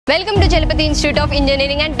Welcome to Chalapathi Institute of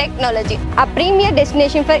Engineering and Technology, a premier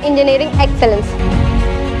destination for engineering excellence.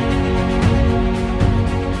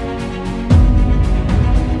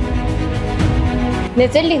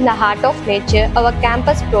 Nestled in the heart of nature, our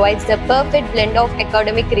campus provides the perfect blend of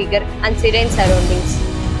academic rigor and serene surroundings.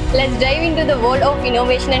 Let's dive into the world of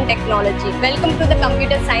innovation and technology. Welcome to the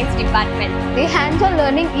Computer Science Department. The hands-on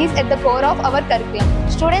learning is at the core of our curriculum.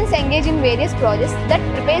 Students engage in various projects that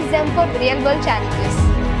prepares them for real-world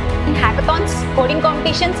challenges. In hackathons, coding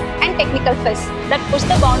competitions, and technical fests that push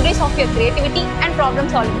the boundaries of your creativity and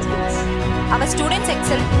problem-solving skills. Our students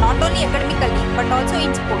excel not only academically but also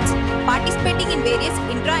in sports, participating in various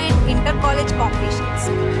intra- and inter-college competitions.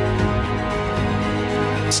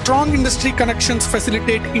 Strong industry connections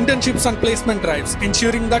facilitate internships and placement drives,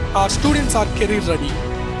 ensuring that our students are career ready.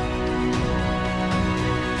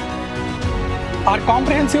 Our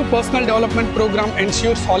comprehensive personal development program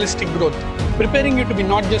ensures holistic growth, preparing you to be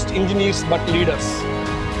not just engineers but leaders.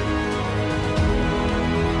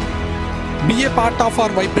 Be a part of our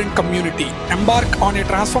vibrant community. Embark on a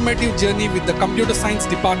transformative journey with the Computer Science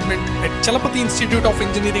Department at Chalapathi Institute of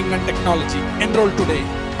Engineering and Technology. Enroll today.